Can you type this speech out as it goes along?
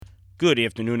Good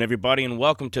afternoon, everybody, and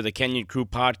welcome to the Kenyan Crew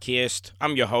Podcast.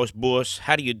 I'm your host, Boss.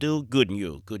 How do you do? Good and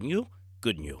you. Good and you?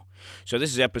 Good and you. So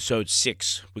this is episode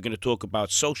 6. We're going to talk about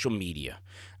social media.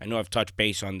 I know I've touched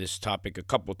base on this topic a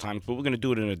couple of times, but we're going to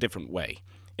do it in a different way.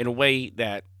 In a way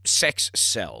that sex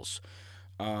sells.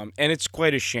 And it's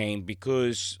quite a shame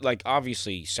because, like,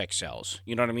 obviously sex sells.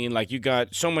 You know what I mean? Like, you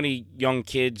got so many young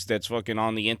kids that's fucking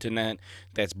on the internet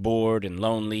that's bored and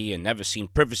lonely and never seen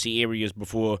privacy areas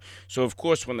before. So, of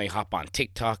course, when they hop on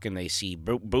TikTok and they see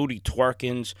booty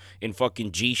twerkings in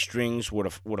fucking G-strings with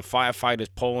a firefighter's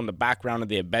pole in the background of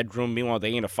their bedroom. Meanwhile, they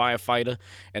ain't a firefighter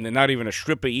and they're not even a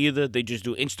stripper either. They just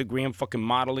do Instagram fucking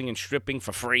modeling and stripping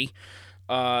for free.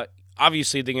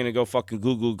 Obviously they're gonna go fucking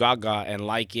Google Gaga and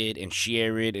like it and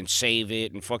share it and save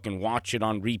it and fucking watch it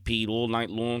on repeat all night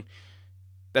long.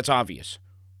 That's obvious.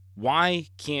 Why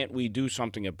can't we do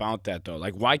something about that though?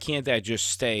 Like, why can't that just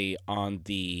stay on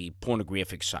the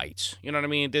pornographic sites? You know what I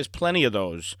mean? There's plenty of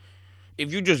those.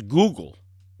 If you just Google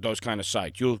those kind of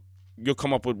sites, you'll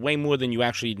come up with way more than you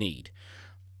actually need.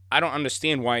 I don't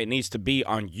understand why it needs to be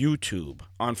on YouTube,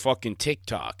 on fucking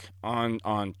TikTok, on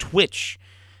Twitch.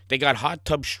 They got hot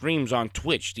tub streams on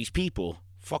Twitch. These people,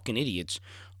 fucking idiots,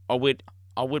 are with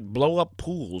blow up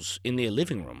pools in their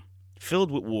living room,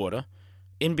 filled with water,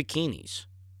 in bikinis.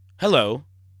 Hello,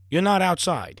 you're not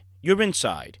outside. You're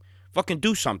inside. Fucking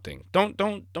do something.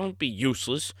 Don't be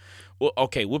useless. Well,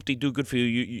 okay, whoop-de-doo, good for you.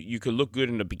 You could look good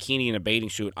in a bikini and a bathing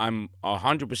suit. I'm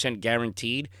 100%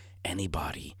 guaranteed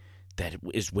anybody that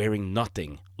is wearing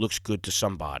nothing looks good to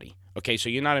somebody. Okay, so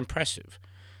you're not impressive.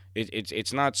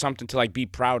 It's not something to like be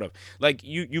proud of. Like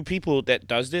you people that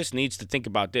does this needs to think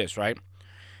about this, right?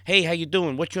 Hey, how you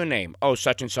doing? What's your name? Oh,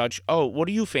 such and such. Oh, what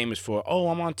are you famous for? Oh,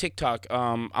 I'm on TikTok.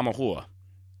 I'm a whore.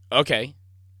 Okay,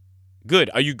 good.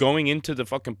 Are you going into the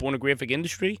fucking pornographic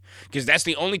industry? Because that's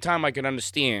the only time I can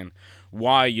understand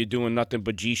why you're doing nothing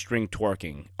but G-string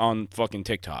twerking on fucking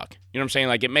TikTok. You know what I'm saying?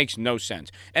 Like, it makes no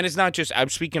sense. And it's not just, I'm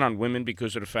speaking on women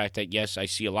because of the fact that, yes, I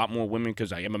see a lot more women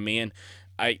because I am a man.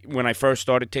 When I first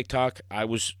started TikTok, I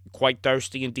was quite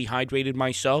thirsty and dehydrated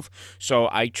myself, so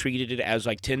I treated it as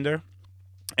like Tinder.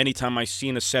 Anytime I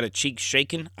seen a set of cheeks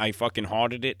shaking, I fucking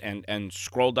hearted it and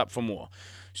scrolled up for more.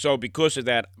 So because of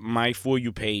that, my For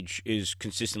You page is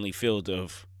consistently filled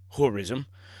of whorism.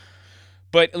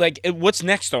 But, like, what's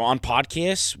next, though? On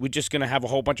podcasts, we're just going to have a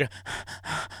whole bunch of...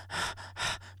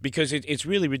 because it's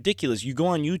really ridiculous. You go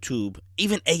on YouTube,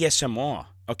 even ASMR,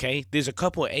 okay? There's a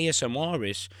couple of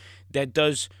ASMRists that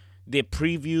does their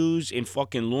previews in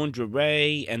fucking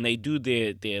lingerie, and they do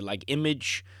their like,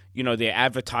 image, you know, their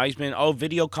advertisement. Oh,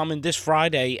 video coming this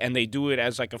Friday, and they do it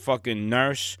as, like, a fucking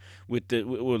nurse with a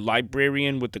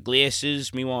librarian with the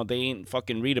glasses. Meanwhile, they ain't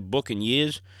fucking read a book in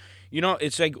years. You know,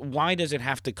 it's like, why does it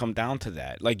have to come down to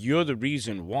that? Like, you're the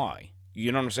reason why.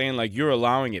 You know what I'm saying? Like, you're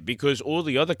allowing it because all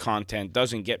the other content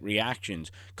doesn't get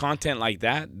reactions. Content like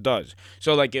that does.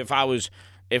 So, like, if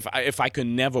I could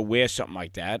never wear something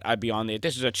like that, I'd be on there.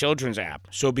 This is a children's app.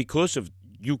 So because of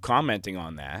you commenting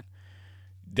on that,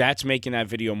 that's making that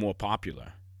video more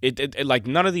popular. It like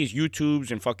none of these YouTubes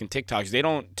and fucking TikToks, they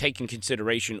don't take in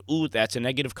consideration, ooh, that's a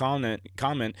negative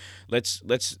comment.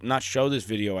 Let's not show this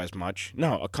video as much.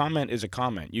 No, a comment is a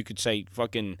comment. You could say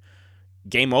fucking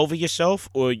game over yourself,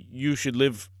 or you should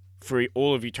live for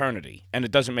all of eternity, and it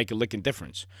doesn't make a licking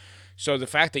difference. So the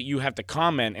fact that you have to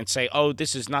comment and say, oh,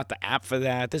 this is not the app for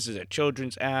that, this is a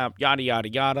children's app, yada yada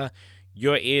yada,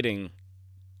 you're adding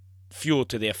fuel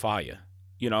to their fire.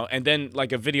 You know, and then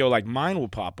like a video like mine will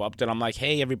pop up that I'm like,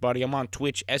 hey, everybody, I'm on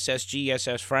Twitch,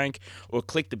 SSG, Frank, or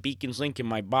click the Beacons link in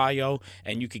my bio,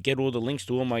 and you could get all the links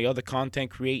to all my other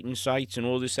content creating sites and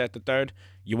all this, that, the third.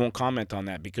 You won't comment on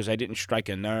that because I didn't strike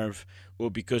a nerve or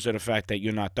because of the fact that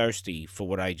you're not thirsty for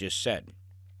what I just said.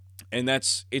 And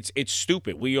it's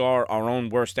stupid. We are our own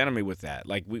worst enemy with that.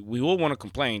 Like, we all want to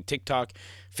complain, TikTok,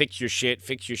 fix your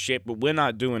shit, but we're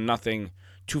not doing nothing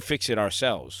to fix it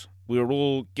ourselves. We're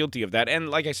all guilty of that. And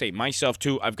like I say, myself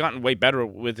too, I've gotten way better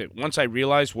with it. Once I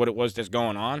realized what it was that's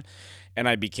going on and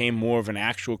I became more of an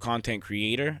actual content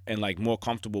creator and like more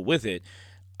comfortable with it,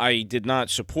 I did not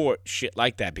support shit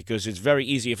like that because it's very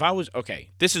easy. If I was, okay,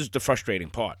 this is the frustrating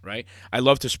part, right? I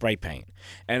love to spray paint.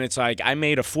 And it's like I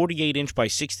made a 48-inch by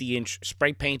 60-inch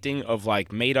spray painting of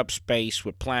like made-up space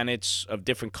with planets of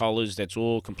different colors that's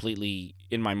all completely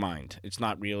in my mind. It's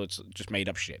not real. It's just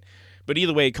made-up shit. But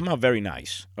either way, it come out very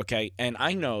nice, okay? And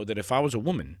I know that if I was a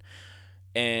woman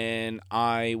and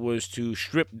I was to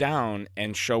strip down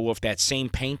and show off that same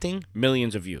painting,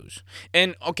 millions of views.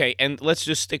 And, okay, and let's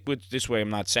just stick with this way.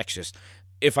 I'm not sexist.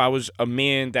 If I was a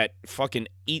man that fucking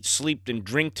eat, slept, and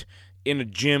drinked in a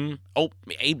gym,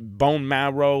 ate bone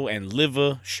marrow and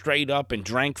liver straight up and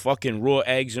drank fucking raw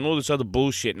eggs and all this other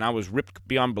bullshit, and I was ripped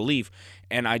beyond belief,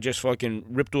 and I just fucking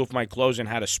ripped off my clothes and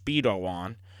had a Speedo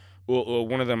on, or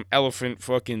one of them elephant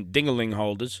fucking dingaling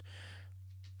holders,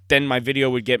 then my video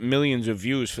would get millions of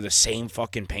views for the same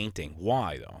fucking painting.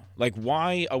 Why, though? Like,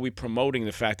 why are we promoting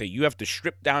the fact that you have to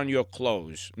strip down your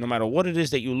clothes, no matter what it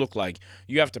is that you look like,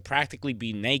 you have to practically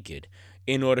be naked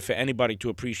in order for anybody to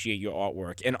appreciate your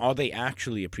artwork? And are they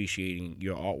actually appreciating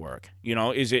your artwork? You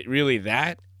know, is it really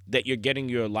that you're getting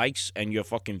your likes and your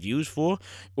fucking views for?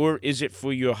 Or is it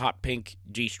for your hot pink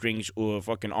G-strings or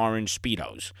fucking orange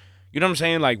Speedos? You know what I'm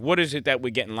saying? Like, what is it that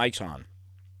we're getting likes on?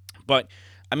 But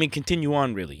I mean, continue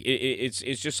on. Really, it's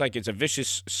just like it's a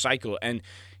vicious cycle, and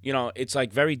you know, it's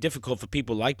like very difficult for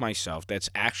people like myself that's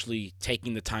actually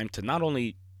taking the time to not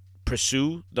only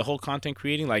pursue the whole content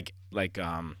creating, oh,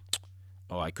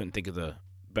 I couldn't think of the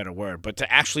better word, but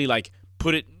to actually like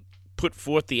put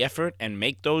forth the effort and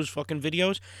make those fucking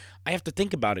videos. I have to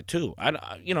think about it too.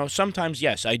 You know, sometimes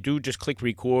yes, I do just click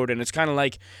record, and it's kind of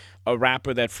like a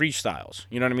rapper that freestyles.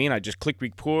 You know what I mean? I just click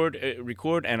record,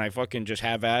 and I fucking just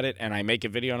have at it, and I make a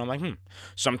video, and I'm like,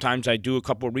 Sometimes I do a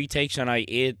couple retakes, and I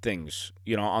add things,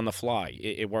 you know, on the fly.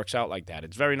 It works out like that.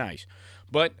 It's very nice.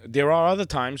 But there are other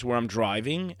times where I'm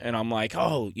driving and I'm like,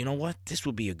 oh, you know what? This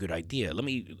would be a good idea.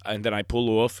 And then I pull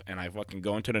off and I fucking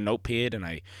go into the notepad and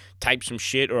I type some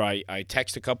shit, or I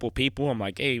text a couple people. I'm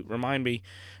like, hey, remind me,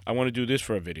 I want to do this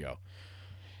for a video.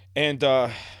 And,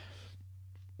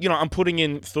 you know, I'm putting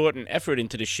in thought and effort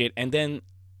into the shit. And then,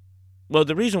 well,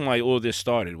 the reason why all this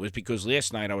started was because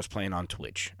last night I was playing on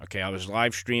Twitch. Okay, I was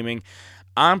live streaming.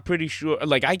 I'm pretty sure,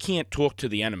 like, I can't talk to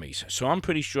the enemies, so I'm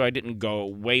pretty sure I didn't go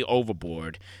way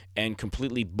overboard and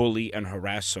completely bully and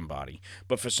harass somebody.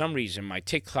 But for some reason, my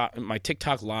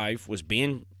TikTok live was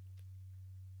banned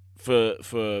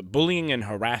for bullying and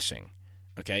harassing.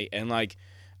 Okay, and like,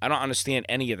 I don't understand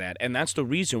any of that, and that's the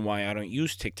reason why I don't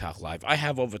use TikTok live. I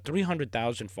have over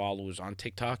 300,000 followers on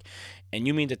TikTok, and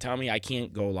you mean to tell me I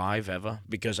can't go live ever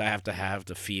because I have to have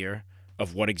the fear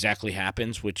of what exactly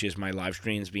happens, which is my live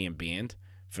streams being banned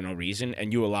for no reason,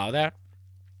 and you allow that?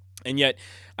 And yet,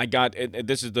 I got,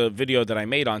 this is the video that I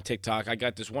made on TikTok, I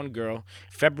got this one girl,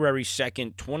 February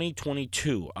 2nd,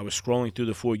 2022, I was scrolling through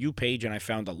the For You page, and I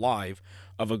found a live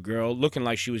of a girl looking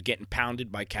like she was getting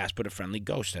pounded by Casper the Friendly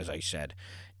Ghost, as I said.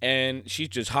 And she's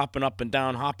just hopping up and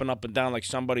down like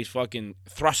somebody's fucking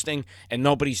thrusting, and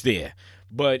nobody's there.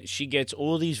 But she gets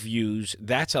all these views.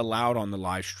 That's allowed on the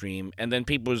live stream. And then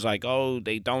people's like, oh,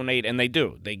 they donate. And they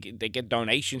do. They get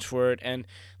donations for it. And,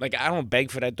 like, I don't beg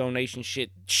for that donation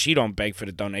shit. She don't beg for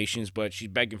the donations, but she's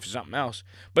begging for something else.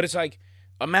 But it's like,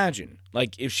 imagine,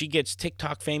 like, if she gets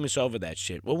TikTok famous over that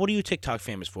shit. Well, what are you TikTok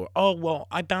famous for? Oh, well,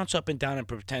 I bounce up and down and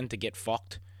pretend to get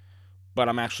fucked, but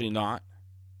I'm actually not.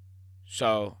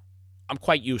 So I'm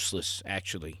quite useless,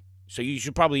 actually. So you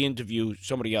should probably interview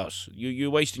somebody else. You're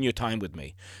wasting your time with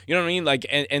me. You know what I mean? Like,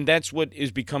 and that's what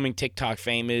is becoming TikTok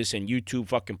famous and YouTube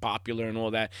fucking popular and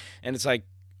all that. And it's like,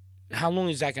 how long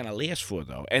is that gonna last for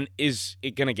though? And is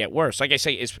it gonna get worse? Like I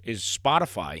say, is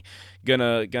Spotify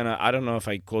gonna? I don't know if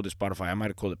I called it Spotify. I might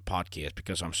have called it podcast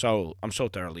because I'm so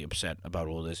thoroughly upset about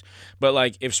all this. But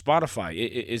like, if Spotify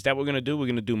is that what we're gonna do? We're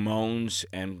gonna do moans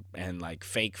and like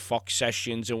fake fuck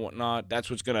sessions and whatnot. That's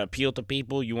what's gonna appeal to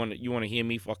people. You want to hear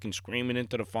me fucking screaming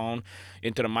into the phone,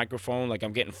 into the microphone like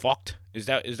I'm getting fucked? Is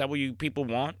that what you people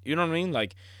want? You know what I mean?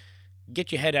 Like,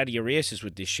 get your head out of your asses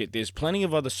with this shit. There's plenty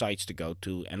of other sites to go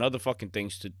to and other fucking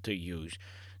things to use.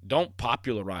 Don't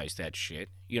popularize that shit.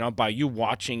 You know, by you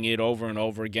watching it over and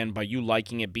over again, by you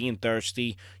liking it, being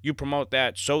thirsty, you promote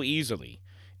that so easily.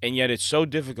 And yet it's so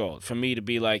difficult for me to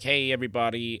be like, hey,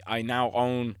 everybody, I now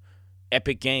own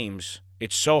Epic Games.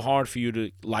 It's so hard for you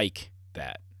to like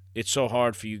that. It's so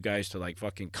hard for you guys to like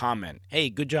fucking comment. Hey,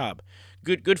 good job.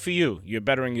 Good for you. You're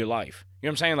bettering your life. You know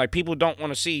what I'm saying? Like, people don't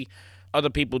want to see other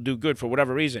people do good for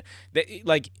whatever reason.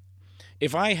 Like,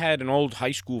 if I had an old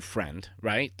high school friend,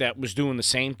 right, that was doing the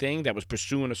same thing, that was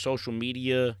pursuing a social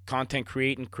media content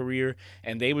creating career,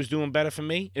 and they was doing better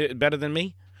than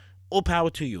me, all power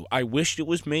to you. I wished it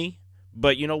was me,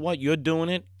 but you know what? You're doing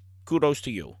it. Kudos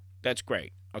to you. That's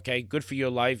great. Okay, good for your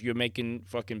life. You're making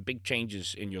fucking big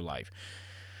changes in your life.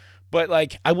 But,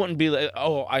 like, I wouldn't be like,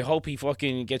 oh, I hope he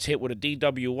fucking gets hit with a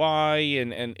DWI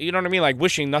and you know what I mean? Like,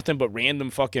 wishing nothing but random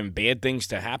fucking bad things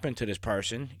to happen to this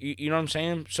person. You know what I'm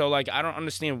saying? So, like, I don't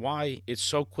understand why it's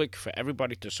so quick for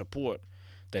everybody to support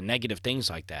the negative things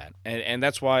like that. And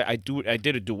that's why I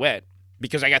did a duet,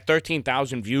 because I got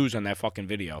 13,000 views on that fucking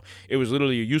video. It was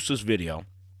literally a useless video.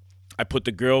 I put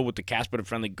the girl with the Casper the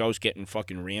Friendly Ghost getting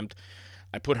fucking rammed.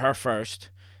 I put her first.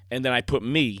 And then I put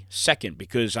me second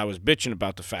because I was bitching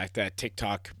about the fact that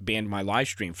TikTok banned my live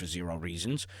stream for 0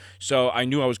 reasons. So I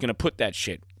knew I was going to put that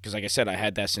shit because, like I said, I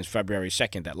had that since February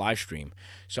 2nd, that live stream.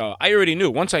 So I already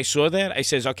knew. Once I saw that, I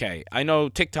says, okay, I know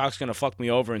TikTok's going to fuck me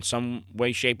over in some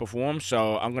way, shape, or form.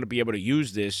 So I'm going to be able to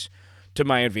use this to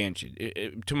my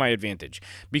advantage.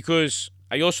 Because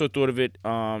I also thought of it,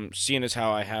 seeing as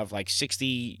how I have like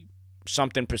 60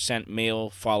 something percent male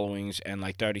followings and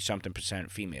like 30 something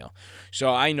percent female.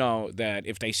 So I know that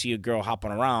if they see a girl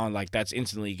hopping around, like that's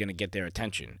instantly going to get their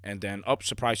attention. And then, oh,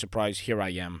 surprise, surprise, here I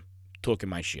am talking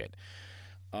my shit.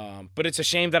 But it's a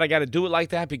shame that I got to do it like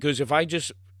that because if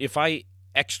I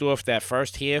X'd off that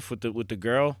first half with the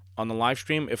girl on the live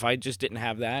stream, if I just didn't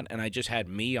have that and I just had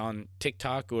me on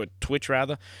TikTok or Twitch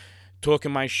rather,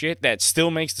 talking my shit, that still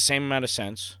makes the same amount of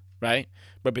sense, right?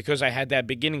 But because I had that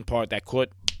beginning part that caught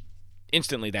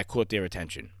their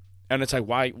attention. And it's like,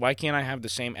 why can't I have the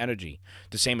same energy,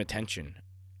 the same attention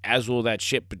as all that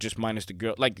shit, but just minus the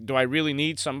girl? Like, do I really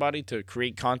need somebody to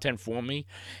create content for me?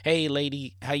 Hey,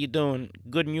 lady, how you doing?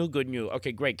 Good and you, good and you.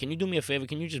 Okay, great. Can you do me a favor?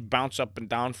 Can you just bounce up and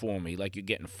down for me like you're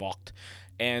getting fucked?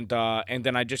 And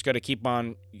then I just got to keep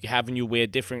on having you wear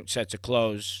different sets of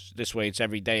clothes. This way, it's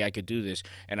every day I could do this.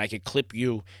 And I could clip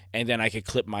you, and then I could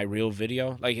clip my real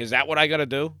video. Like, is that what I got to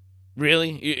do? Really?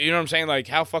 You know what I'm saying? Like,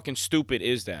 how fucking stupid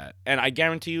is that? And I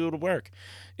guarantee you it'll work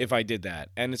if I did that.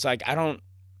 And it's like, I don't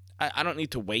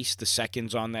need to waste the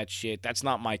seconds on that shit. That's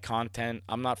not my content.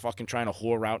 I'm not fucking trying to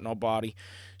whore out nobody.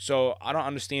 So I don't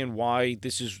understand why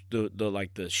this is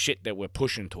the shit that we're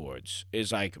pushing towards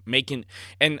is like making,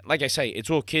 and like I say, it's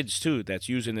all kids too that's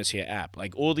using this here app.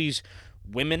 Like all these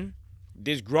women,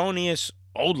 there's grown-ass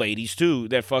old ladies too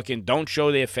that fucking don't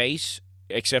show their face.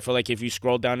 Except for, like, if you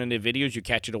scroll down in their videos, you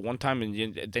catch it at one time,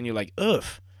 and then you're like, ugh,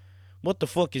 what the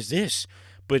fuck is this?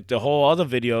 But the whole other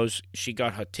videos, she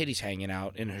got her titties hanging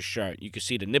out in her shirt. You can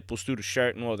see the nipples through the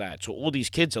shirt and all that. So all these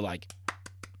kids are like,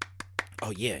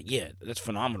 oh, yeah, that's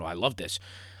phenomenal. I love this.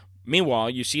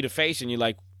 Meanwhile, you see the face, and you're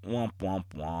like, womp, womp,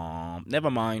 womp.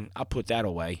 Never mind. I'll put that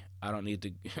away. I don't need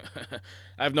to.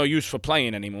 I have no use for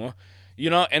playing anymore. You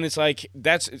know, and it's like,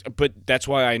 that's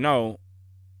why I know.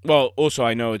 Well, also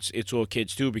I know it's all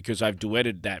kids too because I've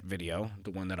duetted that video, the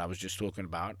one that I was just talking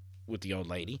about with the old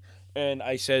lady. And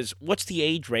I says, what's the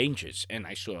age ranges? And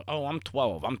I saw, oh, I'm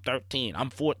 12, I'm 13,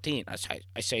 I'm 14.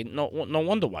 I say, no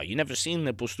wonder why. You never seen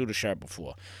nipples through the shirt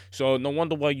before. So no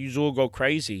wonder why you all go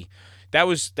crazy. That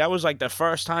was like the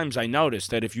first times I noticed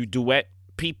that if you duet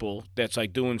people that's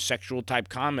like doing sexual type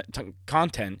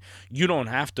content, you don't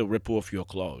have to rip off your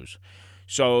clothes.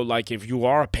 So, like, if you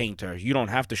are a painter, you don't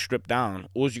have to strip down.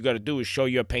 All you got to do is show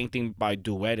your painting by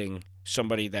duetting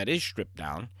somebody that is stripped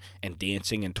down and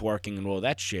dancing and twerking and all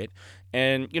that shit.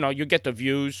 And, you know, you get the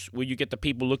views. Will you get the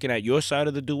people looking at your side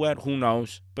of the duet? Who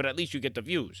knows? But at least you get the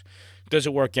views. Does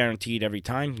it work guaranteed every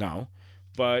time? No.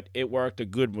 But it worked a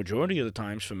good majority of the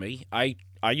times for me. I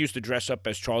used to dress up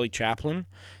as Charlie Chaplin,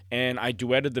 and I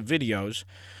duetted the videos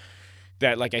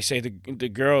that, like I say, the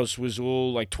girls was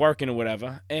all like twerking or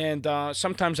whatever, and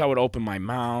sometimes I would open my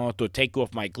mouth or take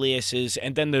off my glasses,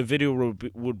 and then the video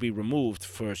would be removed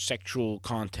for sexual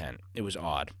content. It was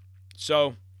odd.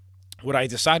 So what I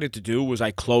decided to do was I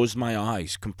closed my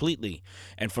eyes completely,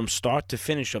 and from start to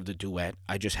finish of the duet,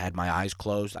 I just had my eyes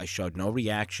closed. I showed no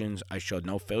reactions. I showed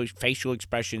no facial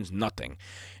expressions, nothing,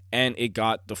 and it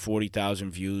got the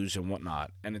 40,000 views and whatnot.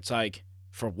 And it's like,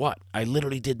 for what? I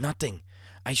literally did nothing.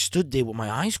 I stood there with my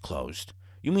eyes closed.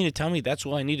 You mean to tell me that's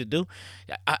all I need to do?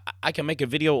 I can make a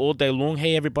video all day long.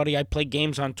 Hey, everybody, I play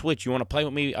games on Twitch. You want to play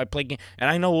with me? I play games. And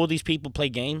I know all these people play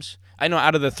games. I know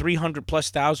out of the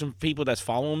 300,000+ people that's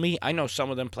following me, I know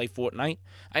some of them play Fortnite.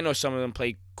 I know some of them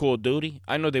play Call of Duty.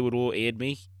 I know they would all add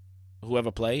me, whoever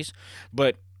plays.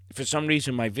 But for some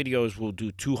reason, my videos will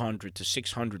do 200 to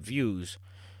 600 views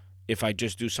if I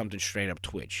just do something straight up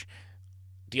Twitch.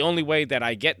 The only way that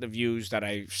I get the views that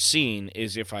I've seen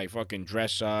is if I fucking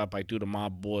dress up, I do the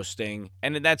mob boss thing,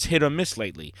 and that's hit or miss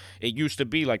lately. It used to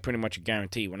be like pretty much a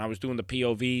guarantee when I was doing the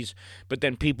POVs, but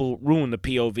then people ruined the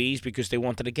POVs because they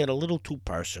wanted to get a little too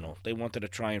personal. They wanted to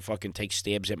try and fucking take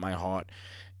stabs at my heart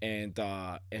and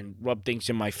rub things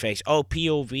in my face. Oh,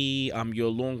 POV, I'm your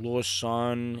long lost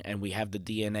son, and we have the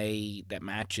DNA that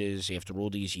matches after all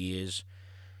these years.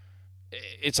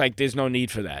 It's like there's no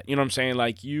need for that. You know what I'm saying?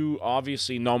 Like, you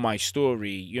obviously know my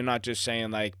story. You're not just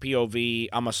saying, like, POV,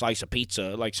 I'm a slice of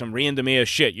pizza, like some random ass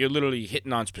shit. You're literally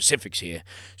hitting on specifics here.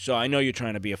 So I know you're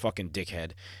trying to be a fucking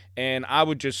dickhead. And I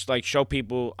would just, like, show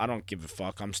people I don't give a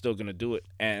fuck. I'm still going to do it.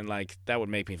 And, like, that would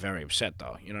make me very upset,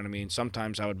 though. You know what I mean?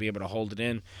 Sometimes I would be able to hold it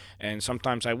in, and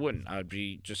sometimes I wouldn't. I would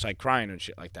be just, like, crying and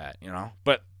shit like that, you know?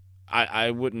 But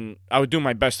I would do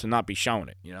my best to not be showing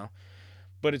it, you know.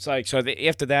 But it's like, so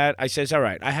after that, I says, all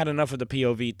right, I had enough of the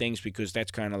POV things because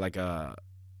that's kind of like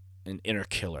an inner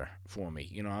killer for me.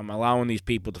 You know, I'm allowing these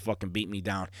people to fucking beat me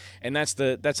down. And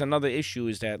that's another issue,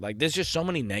 is that like there's just so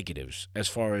many negatives as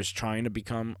far as trying to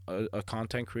become a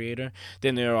content creator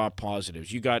than there are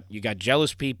positives. You got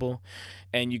jealous people,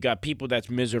 and you got people that's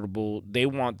miserable. They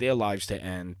want their lives to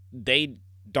end. They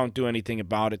don't do anything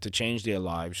about it to change their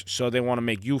lives, so they want to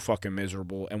make you fucking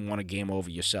miserable and want to game over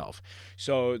yourself.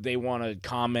 So they want to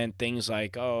comment things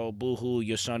like, oh, boo-hoo,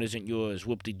 your son isn't yours,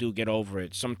 whoop-de-doo, get over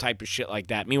it, some type of shit like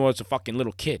that. Meanwhile, it's a fucking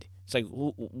little kid. It's like,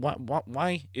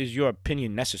 why is your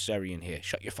opinion necessary in here?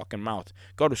 Shut your fucking mouth.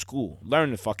 Go to school.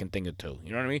 Learn a fucking thing or two.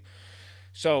 You know what I mean?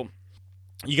 So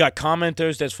you got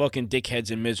commenters that's fucking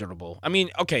dickheads and miserable. I mean,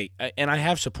 okay, and I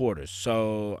have supporters,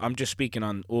 so I'm just speaking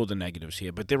on all the negatives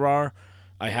here, but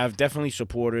I have definitely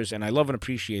supporters, and I love and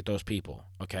appreciate those people,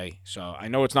 okay? So I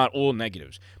know it's not all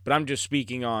negatives, but I'm just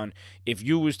speaking on, if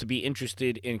you was to be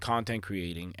interested in content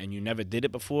creating and you never did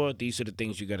it before, these are the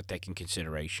things you got to take in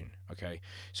consideration, okay?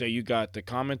 So you got the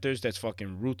commenters that's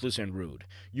fucking ruthless and rude.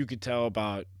 You could tell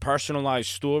about personalized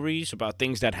stories, about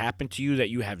things that happen to you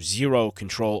that you have zero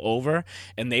control over,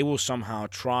 and they will somehow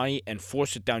try and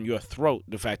force it down your throat,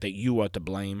 the fact that you are to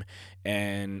blame,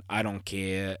 and I don't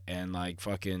care, and like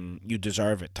fucking you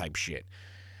deserve it type shit.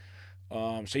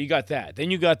 So you got that.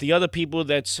 Then you got the other people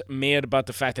that's mad about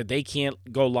the fact that they can't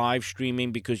go live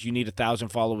streaming because you need 1,000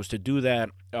 followers to do that.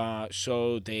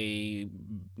 So they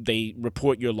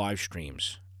report your live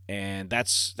streams, and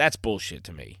that's bullshit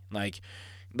to me. Like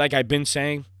I've been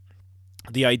saying,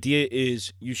 the idea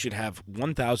is you should have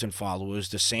 1,000 followers,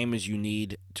 the same as you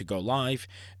need to go live,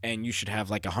 and you should have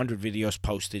like 100 videos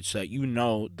posted so that you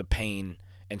know the pain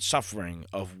and suffering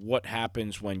of what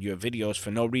happens when your videos for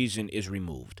no reason is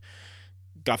removed.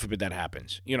 God forbid that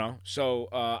happens, you know? So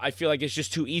I feel like it's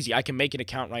just too easy. I can make an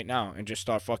account right now and just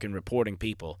start fucking reporting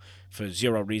people for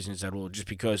zero reasons at all, just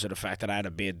because of the fact that I had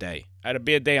a bad day. I had a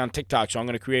bad day on TikTok, so I'm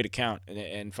going to create an account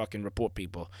and fucking report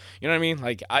people. You know what I mean?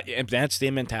 Like, that's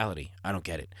their mentality. I don't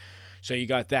get it. So you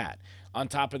got that. On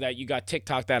top of that, you got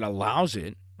TikTok that allows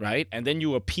it, right? And then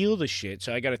you appeal the shit.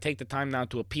 So I got to take the time now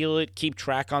to appeal it, keep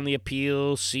track on the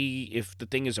appeal, see if the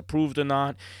thing is approved or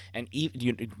not. And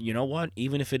you know what?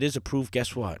 Even if it is approved,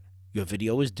 guess what? Your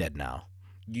video is dead now.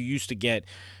 You used to get,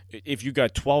 if you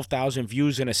got 12,000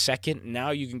 views in a second, now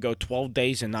you can go 12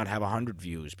 days and not have 100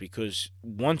 views, because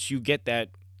once you get that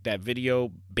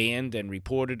video banned and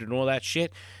reported and all that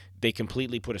shit, they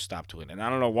completely put a stop to it. And I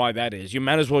don't know why that is. You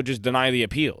might as well just deny the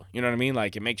appeal. You know what I mean?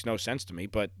 Like, it makes no sense to me,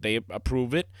 but they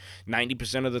approve it.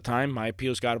 90% of the time, my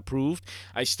appeals got approved.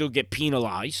 I still get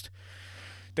penalized.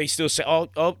 They still say,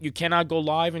 oh, you cannot go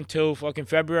live until fucking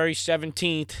February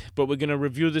 17th, but we're going to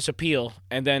review this appeal.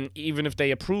 And then even if they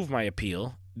approve my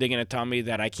appeal, they're going to tell me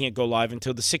that I can't go live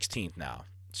until the 16th now.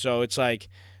 So it's like,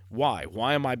 why?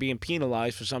 Why am I being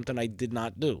penalized for something I did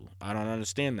not do? I don't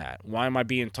understand that. Why am I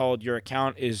being told your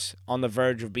account is on the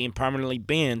verge of being permanently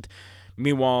banned?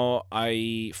 Meanwhile,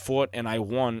 I fought and I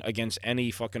won against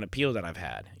any fucking appeal that I've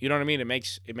had. You know what I mean? It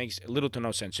makes little to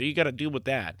no sense. So you got to deal with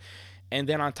that. And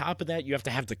then on top of that, you have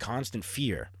to have the constant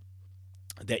fear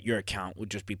that your account would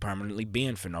just be permanently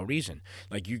banned for no reason.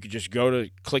 Like, you could just go to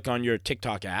click on your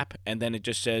TikTok app, and then it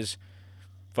just says,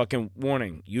 fucking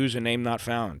warning, username not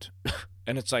found.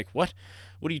 And it's like, what?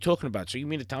 What are you talking about? So you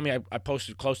mean to tell me I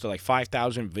posted close to like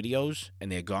 5,000 videos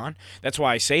and they're gone? That's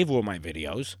why I save all my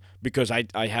videos, because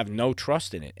I have no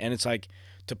trust in it. And it's like,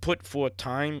 to put forth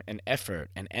time and effort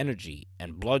and energy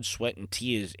and blood, sweat, and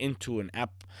tears into an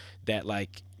app that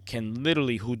like can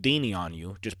literally Houdini on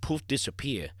you, just poof,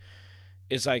 disappear.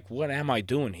 It's like, what am I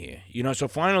doing here? You know, so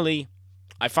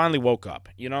I finally woke up.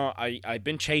 You know, I've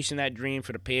been chasing that dream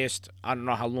for the past, I don't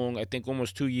know how long, I think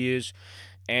almost 2 years.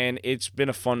 And it's been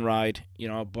a fun ride, you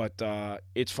know, but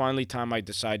it's finally time I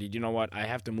decided, you know what, I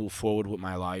have to move forward with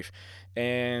my life.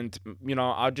 And, you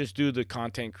know, I'll just do the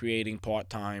content creating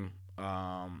part-time,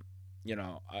 you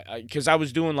know, because I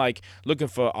was doing like looking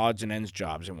for odds and ends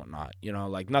jobs and whatnot, you know,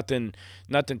 like nothing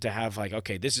to have like,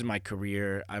 okay, this is my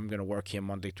career. I'm going to work here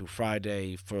Monday through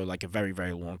Friday for like a very,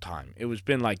 very long time. It was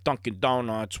been like Dunkin'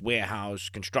 Donuts, warehouse,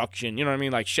 construction, you know what I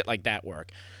mean? Like shit like that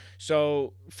work.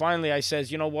 So finally I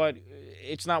says, you know what,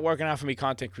 it's not working out for me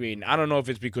content creating. I don't know if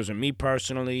it's because of me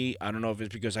personally. I don't know if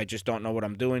it's because I just don't know what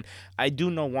I'm doing. I do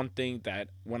know one thing, that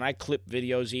when I clip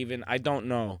videos even, I don't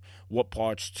know what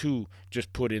parts to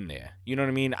just put in there. You know what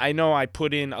I mean? I know I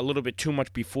put in a little bit too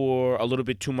much before, a little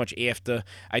bit too much after.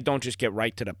 I don't just get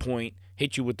right to the point,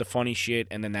 hit you with the funny shit,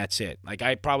 and then that's it. Like,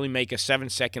 I probably make a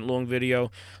 7-second long video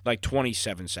like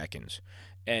 27 seconds.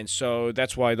 And so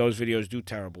that's why those videos do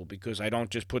terrible, because I don't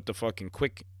just put the fucking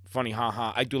quick funny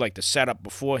haha. I do like the setup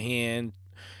beforehand,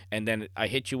 and then I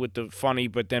hit you with the funny,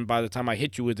 but then by the time I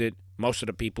hit you with it, most of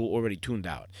the people already tuned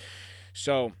out.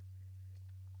 So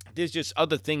there's just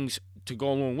other things to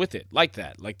go along with it, like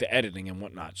that, like the editing and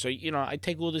whatnot. So, I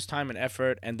take all this time and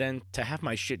effort, and then to have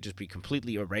my shit just be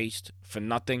completely erased for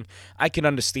nothing. I can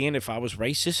understand if I was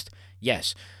racist,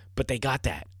 yes, but they got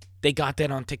that. They got that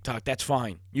on TikTok. That's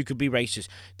fine. You could be racist.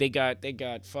 They got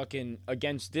fucking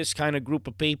against this kind of group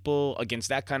of people, against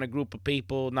that kind of group of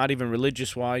people, not even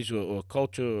religious wise or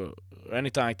culture or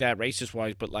anything like that, racist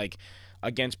wise, but like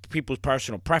against people's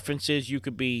personal preferences. You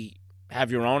could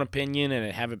have your own opinion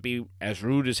and have it be as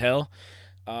rude as hell.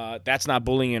 That's not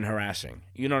bullying and harassing.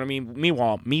 You know what I mean?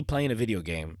 Meanwhile, me playing a video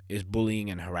game is bullying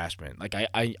and harassment. Like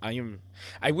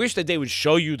I wish that they would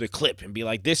show you the clip and be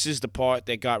like, this is the part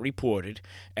that got reported,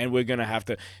 and we're gonna have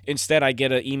to. Instead, I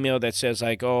get an email that says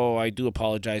like, oh, I do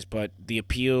apologize, but the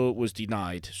appeal was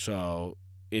denied, so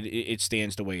it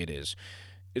stands the way it is.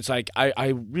 It's like I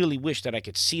really wish that I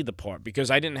could see the part,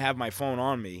 because I didn't have my phone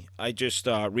on me. I just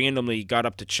randomly got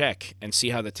up to check and see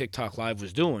how the TikTok live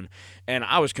was doing, and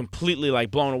I was completely like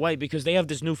blown away, because they have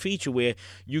this new feature where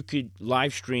you could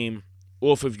live stream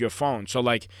off of your phone. So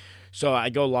I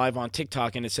go live on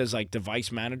TikTok and it says like device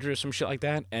manager or some shit like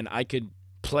that, and I could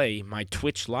play my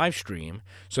Twitch live stream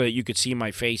so that you could see my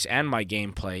face and my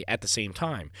gameplay at the same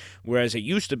time. Whereas it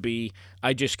used to be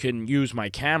I just couldn't use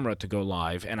my camera to go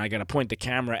live, and I got to point the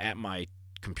camera at my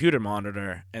computer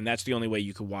monitor, and that's the only way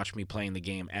you could watch me playing the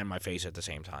game and my face at the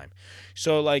same time.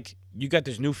 So like you got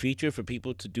this new feature for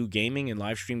people to do gaming and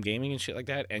live stream gaming and shit like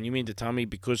that, and you mean to tell me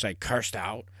because I cursed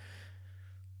out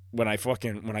when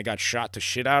I got shot to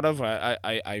shit out of,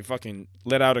 I fucking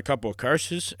let out a couple of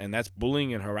curses, and that's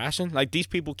bullying and harassing? Like, these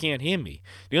people can't hear me.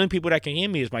 The only people that can hear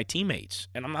me is my teammates,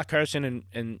 and I'm not cursing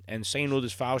and saying all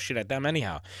this foul shit at them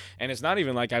anyhow. And it's not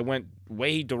even like I went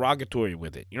way derogatory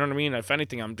with it. You know what I mean? If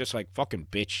anything, I'm just like, fucking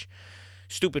bitch,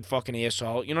 stupid fucking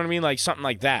asshole. You know what I mean? Like, something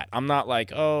like that. I'm not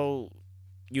like, oh,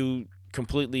 you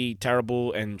completely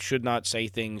terrible and should not say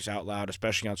things out loud,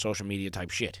 especially on social media type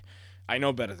shit. I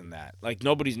know better than that. Like,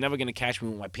 nobody's never going to catch me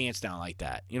with my pants down like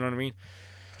that. You know what I mean?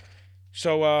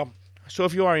 So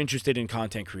if you are interested in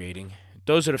content creating,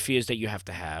 those are the fears that you have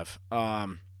to have.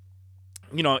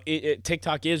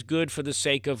 TikTok is good for the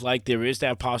sake of, like, there is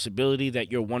that possibility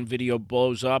that your one video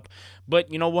blows up.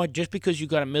 But you know what? Just because you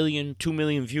got 1 million, 2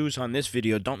 million views on this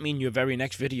video don't mean your very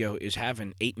next video is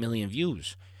having 8 million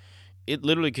views. It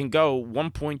literally can go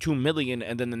 1.2 million,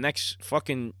 and then the next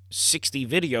fucking 60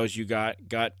 videos you got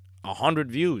 100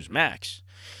 views max.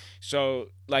 So,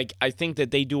 like, I think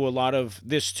that they do a lot of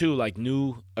this too, like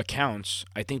new accounts.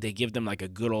 I think they give them like a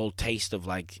good old taste of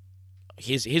like,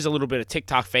 here's a little bit of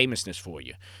TikTok famousness for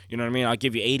you. You know what I mean? I'll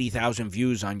give you 80,000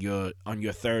 views on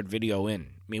your third video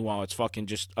in. Meanwhile, it's fucking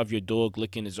just of your dog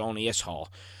licking his own asshole.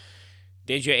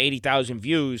 There's your 80,000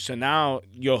 views, so now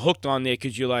you're hooked on there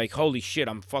because you're like, holy shit,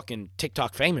 I'm fucking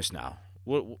TikTok famous now.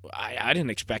 I didn't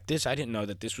expect this. I didn't know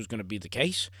that this was going to be the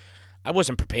case. I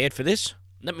wasn't prepared for this.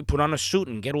 Let me put on a suit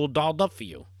and get all dolled up for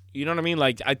you. You know what I mean?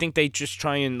 Like, I think they just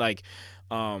try and, like,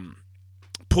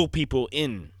 pull people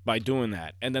in by doing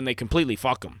that. And then they completely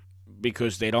fuck them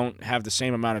because they don't have the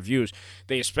same amount of views.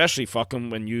 They especially fuck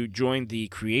them when you join the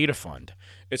Creator Fund.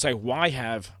 It's like, why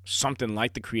have something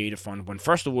like the Creator Fund when,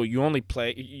 first of all,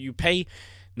 you pay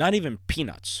not even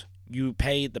peanuts. You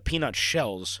pay the peanut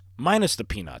shells minus the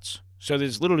peanuts. So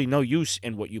there's literally no use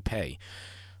in what you pay.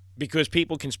 Because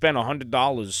people can spend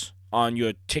 $100 on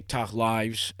your TikTok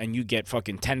lives and you get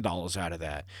fucking $10 out of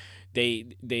that.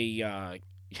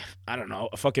 I don't know,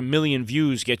 a fucking million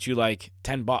views gets you like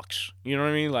 $10. You know what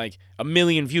I mean? Like, 1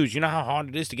 million views. You know how hard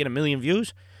it is to get 1 million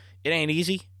views? It ain't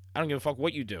easy. I don't give a fuck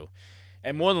what you do.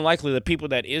 And more than likely, the people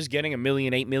that is getting 1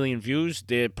 million, 8 million views,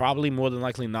 they're probably more than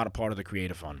likely not a part of the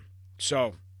Creator Fund.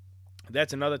 So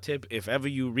that's another tip. If ever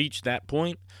you reach that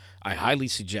point, I highly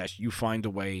suggest you find a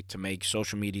way to make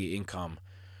social media income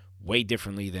way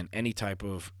differently than any type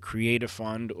of creator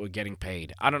fund or getting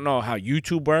paid. I don't know how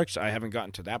YouTube works. I haven't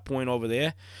gotten to that point over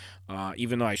there,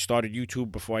 even though I started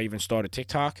YouTube before I even started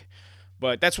TikTok.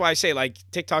 But that's why I say, like,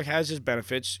 TikTok has its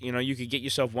benefits. You know, you could get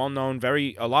yourself well-known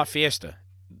a lot faster.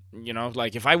 You know,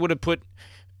 like, if I would have put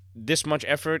this much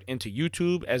effort into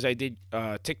YouTube as I did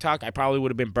TikTok, I probably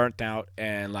would have been burnt out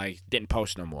and, like, didn't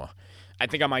post no more. I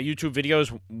think on my YouTube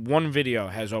videos, one video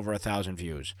has over 1,000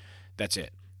 views. That's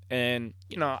it. And,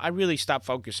 you know, I really stopped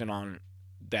focusing on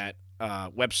that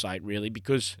website, really,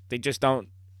 because they just don't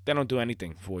do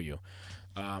anything for you.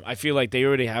 I feel like they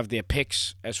already have their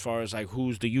picks as far as like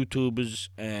who's the YouTubers,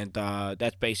 and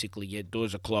that's basically it.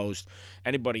 Doors are closed.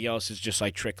 Anybody else is just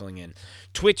like trickling in.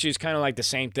 Twitch is kind of like the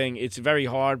same thing. It's very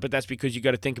hard, but that's because you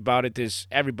got to think about it. There's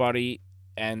everybody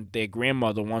and their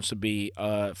grandmother wants to be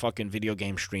a fucking video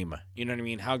game streamer. You know what I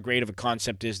mean? How great of a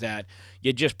concept is that?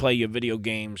 You just play your video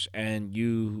games and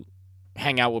you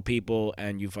hang out with people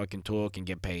and you fucking talk and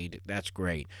get paid. That's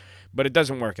great. But it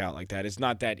doesn't work out like that. It's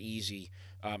not that easy.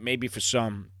 Maybe for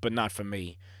some, but not for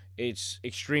me. It's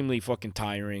extremely fucking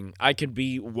tiring. I could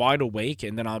be wide awake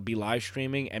and then I'll be live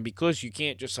streaming. And because you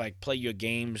can't just like play your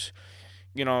games,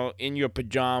 in your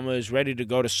pajamas, ready to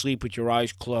go to sleep with your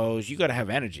eyes closed. You gotta have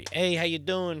energy. Hey, how you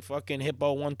doing? Fucking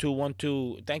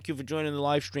Hippo1212. Thank you for joining the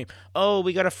live stream. Oh,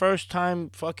 we got a first time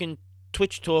fucking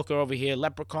Twitch talker over here,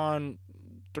 Leprechaun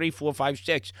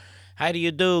 3456. How do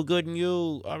you do? Good, and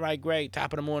you? All right, great.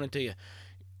 Top of the morning to you.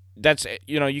 That's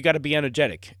you got to be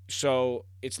energetic. So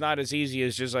it's not as easy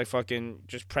as just like fucking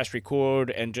just press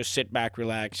record and just sit back,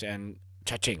 relax, and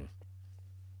cha-ching.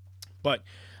 But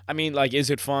I mean, like, is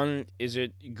it fun? Is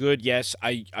it good? Yes.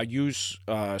 I use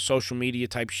social media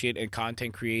type shit and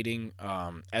content creating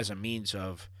as a means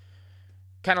of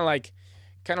kind of like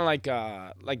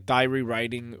like diary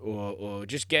writing or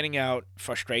just getting out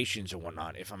frustrations and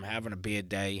whatnot. If I'm having a bad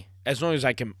day, as long as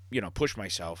I can push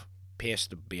myself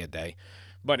past the bad day.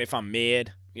 But if I'm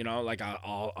mad, like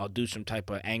I'll do some type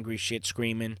of angry shit,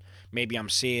 screaming. Maybe I'm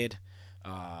sad.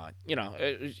 So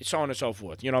on and so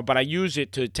forth. But I use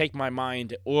it to take my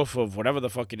mind off of whatever the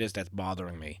fuck it is that's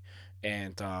bothering me,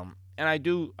 and I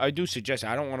do suggest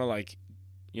I don't want to like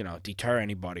deter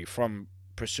anybody from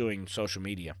pursuing social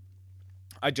media.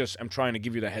 I just am trying to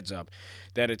give you the heads up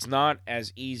that it's not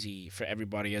as easy for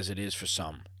everybody as it is for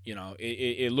some.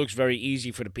 It looks very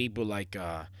easy for the people like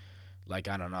I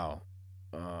don't know,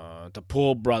 the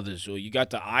Paul brothers, or you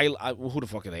got who the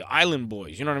fuck are they? Island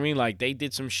Boys. You know what I mean? Like they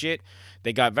did some shit.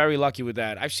 They got very lucky with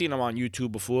that. I've seen them on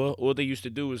YouTube before. All they used to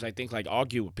do is I think like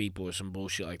argue with people or some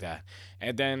bullshit like that,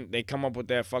 and then they come up with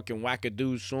their fucking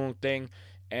wackadoo song thing,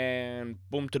 and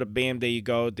boom to the bam, there you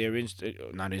go. They're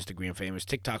not Instagram famous,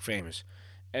 TikTok famous.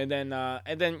 And then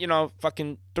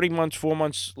fucking 3 months, 4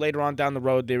 months later on down the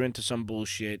road, they're into some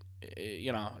bullshit.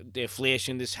 They're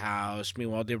flashing this house.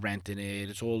 Meanwhile, they're renting it.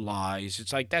 It's all lies.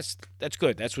 It's like that's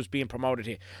good. That's what's being promoted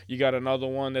here. You got another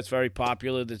one that's very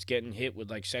popular that's getting hit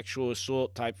with like sexual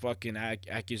assault type fucking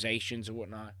accusations and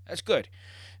whatnot. That's good.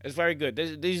 It's very good.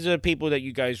 These are the people that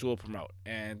you guys will promote.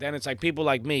 And then it's like people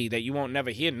like me that you won't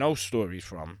never hear no stories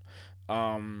from.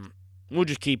 We'll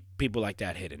just keep people like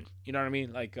that hidden. You know what I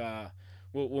mean? Like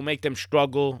we'll make them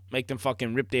struggle, make them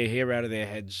fucking rip their hair out of their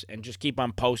heads, and just keep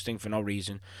on posting for no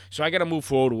reason. So I gotta move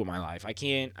forward with my life. I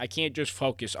can't just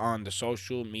focus on the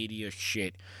social media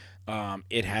shit.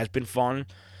 It has been fun,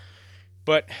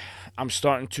 but I'm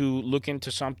starting to look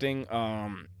into something.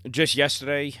 Just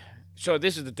yesterday. So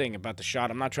this is the thing about the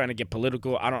shot. I'm not trying to get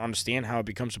political. I don't understand how it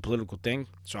becomes a political thing.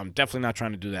 So I'm definitely not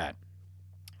trying to do that.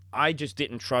 I just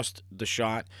didn't trust the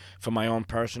shot for my own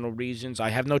personal reasons. I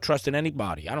have no trust in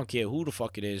anybody. I don't care who the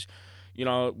fuck it is.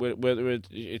 Whether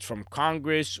it's from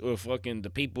Congress or fucking the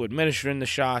people administering the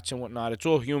shots and whatnot. It's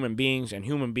all human beings, and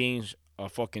human beings are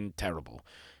fucking terrible.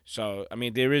 So, I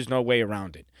mean, there is no way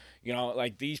around it.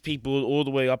 Like these people all the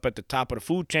way up at the top of the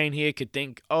food chain here could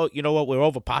think, oh, you know what, we're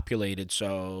overpopulated,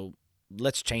 so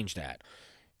let's change that.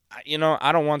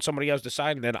 I don't want somebody else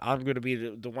deciding that I'm going to be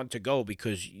the one to go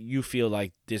because you feel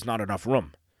like there's not enough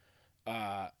room.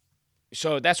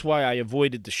 So that's why I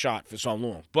avoided the shot for so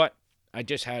long. But I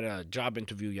just had a job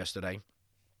interview yesterday.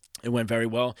 It went very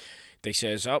well. They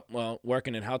says, oh, well,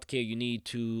 working in healthcare, you need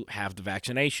to have the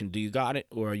vaccination. Do you got it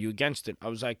or are you against it? I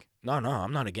was like, no,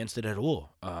 I'm not against it at all.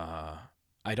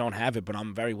 I don't have it, but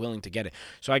I'm very willing to get it.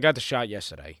 So I got the shot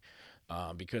yesterday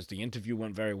because the interview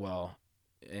went very well.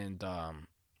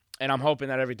 And I'm hoping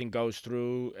that everything goes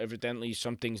through. Evidently,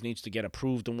 some things needs to get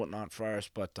approved and whatnot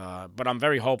first, but I'm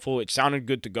very hopeful. It sounded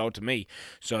good to go to me,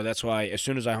 so that's why as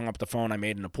soon as I hung up the phone, I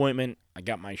made an appointment. I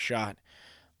got my shot.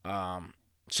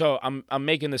 So I'm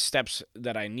making the steps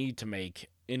that I need to make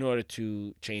in order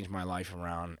to change my life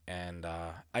around. And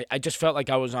I just felt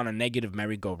like I was on a negative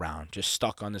merry-go-round, just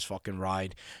stuck on this fucking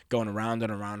ride, going around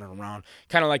and around and around,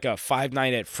 kind of like a Five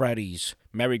Nights at Freddy's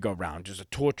merry-go-round, just a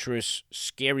torturous,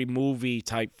 scary movie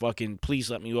type fucking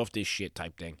please let me off this shit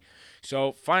type thing.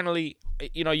 So finally,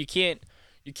 you can't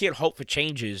hope for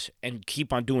changes and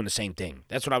keep on doing the same thing.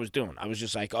 That's what I was doing. I was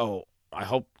just like, oh, I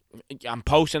hope I'm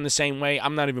posting the same way.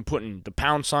 I'm not even putting the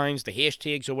pound signs, the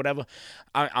hashtags or whatever.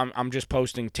 I'm just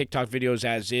posting TikTok videos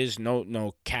as is,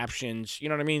 no captions. You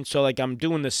know what I mean? So like I'm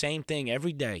doing the same thing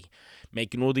every day,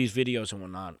 making all these videos and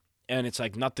whatnot. And it's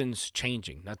like nothing's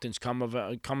changing. Nothing's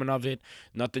coming of it.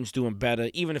 Nothing's doing better.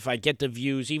 Even if I get the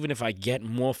views, even if I get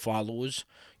more followers,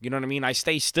 you know what I mean? I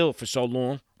stay still for so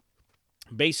long.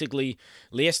 Basically,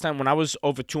 last time when I was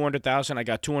over 200,000, I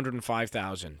got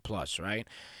 205,000 plus, right?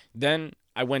 Then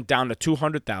I went down to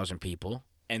 200,000 people,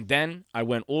 and then I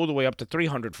went all the way up to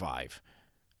 305.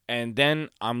 And then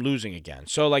I'm losing again.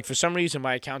 So, like, for some reason,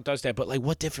 my account does that, but, like,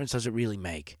 what difference does it really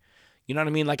make? You know what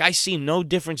I mean? Like, I see no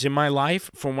difference in my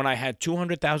life from when I had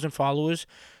 200,000 followers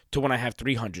to when I have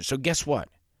 300. So, guess what?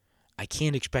 I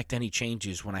can't expect any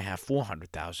changes when I have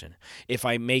 400,000. If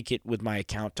I make it with my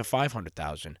account to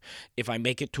 500,000, if I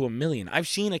make it to 1 million, I've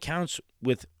seen accounts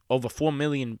with over 4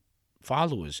 million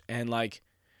followers, and like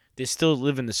they're still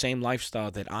living the same lifestyle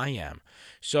that I am.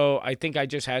 So I think I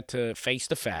just had to face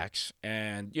the facts,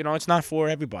 and it's not for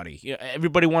everybody.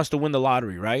 Everybody wants to win the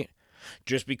lottery, right?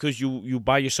 Just because you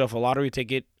buy yourself a lottery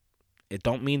ticket, it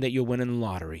don't mean that you're winning the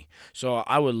lottery. So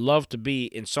I would love to be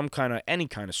in any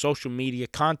kind of social media,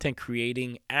 content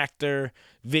creating, actor,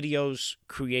 videos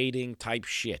creating type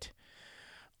shit.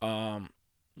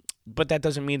 But that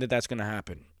doesn't mean that that's going to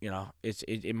happen.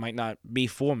 It might not be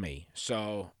for me.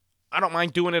 So I don't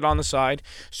mind doing it on the side.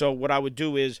 So what I would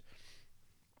do is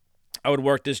I would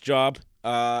work this job.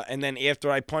 And then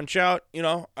after I punch out,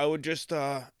 I would just,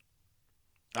 I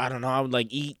don't know, I would like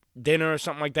eat dinner or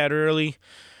something like that early.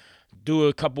 Do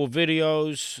a couple of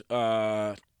videos.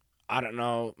 I don't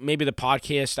know. Maybe the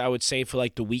podcast I would say for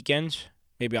like the weekends.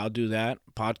 Maybe I'll do that.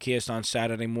 Podcast on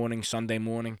Saturday morning, Sunday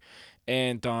morning,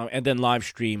 and then live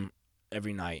stream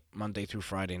every night, Monday through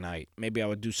Friday night. Maybe I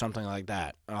would do something like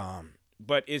that.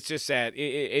 But it's just that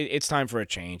it's time for a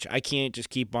change. I can't just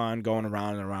keep on going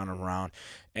around and around and around,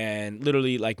 and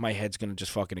literally like my head's gonna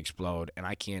just fucking explode, and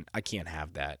I can't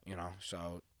have that.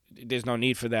 So. There's no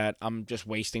need for that. I'm just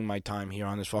wasting my time here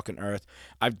on this fucking earth.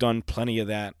 I've done plenty of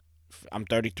that. I'm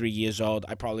 33 years old.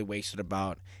 I probably wasted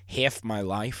about half my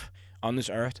life on this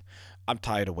earth. I'm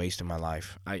tired of wasting my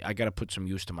life. I got to put some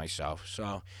use to myself.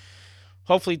 So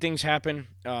hopefully things happen.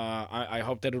 I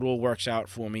hope that it all works out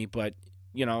for me. But,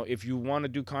 if you want to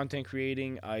do content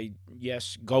creating,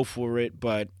 yes, go for it.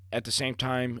 But at the same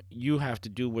time, you have to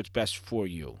do what's best for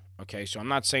you. Okay, so I'm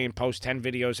not saying post 10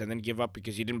 videos and then give up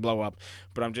because you didn't blow up,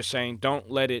 but I'm just saying don't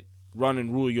let it run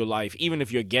and rule your life, even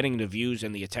if you're getting the views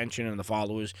and the attention and the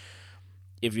followers.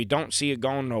 If you don't see it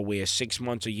going nowhere 6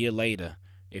 months, a year later,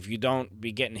 if you don't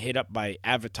be getting hit up by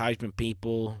advertisement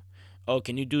people, oh,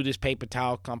 can you do this paper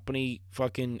towel company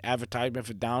fucking advertisement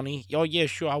for Downy? Oh, yeah,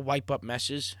 sure, I'll wipe up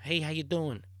messes. Hey, how you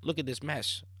doing? Look at this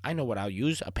mess. I know what I'll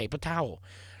use, a paper towel.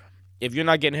 If you're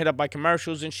not getting hit up by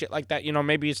commercials and shit like that,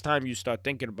 maybe it's time you start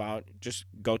thinking about just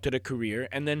go to the career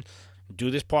and then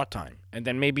do this part-time. And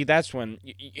then maybe that's when,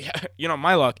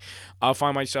 my luck, I'll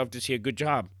find myself this here good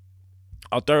job.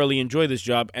 I'll thoroughly enjoy this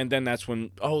job. And then that's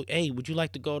when, oh, hey, would you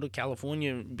like to go to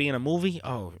California and be in a movie?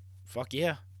 Oh, fuck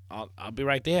yeah. I'll be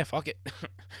right there. Fuck it.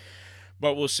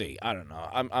 But we'll see. I don't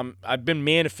know. I've been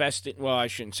manifesting. Well, I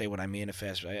shouldn't say what I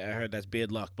manifest. I heard that's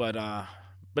bad luck. But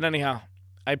anyhow,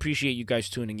 I appreciate you guys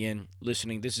tuning in,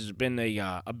 listening. This has been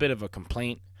a bit of a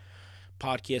complaint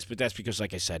podcast, but that's because,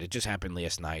 like I said, it just happened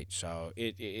last night. So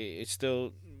it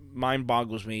still mind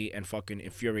boggles me and fucking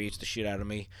infuriates the shit out of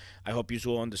me. I hope you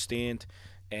all understand,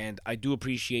 and I do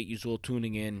appreciate you all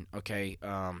tuning in. Okay,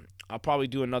 I'll probably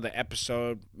do another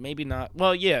episode. Maybe not.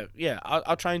 Well, yeah.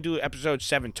 I'll try and do episode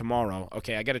 7 tomorrow.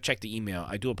 Okay, I got to check the email.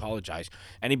 I do apologize.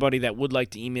 Anybody that would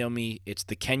like to email me, it's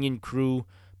the Kenyan Crew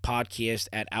podcast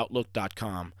at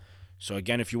outlook.com. So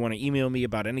again, if you want to email me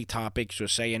about any topics or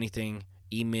say anything,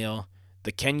 email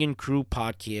the Kenyan Crew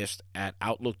podcast at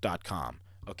outlook.com.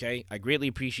 Okay, I greatly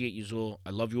appreciate you all. I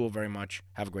love you all very much.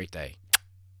 Have a great day.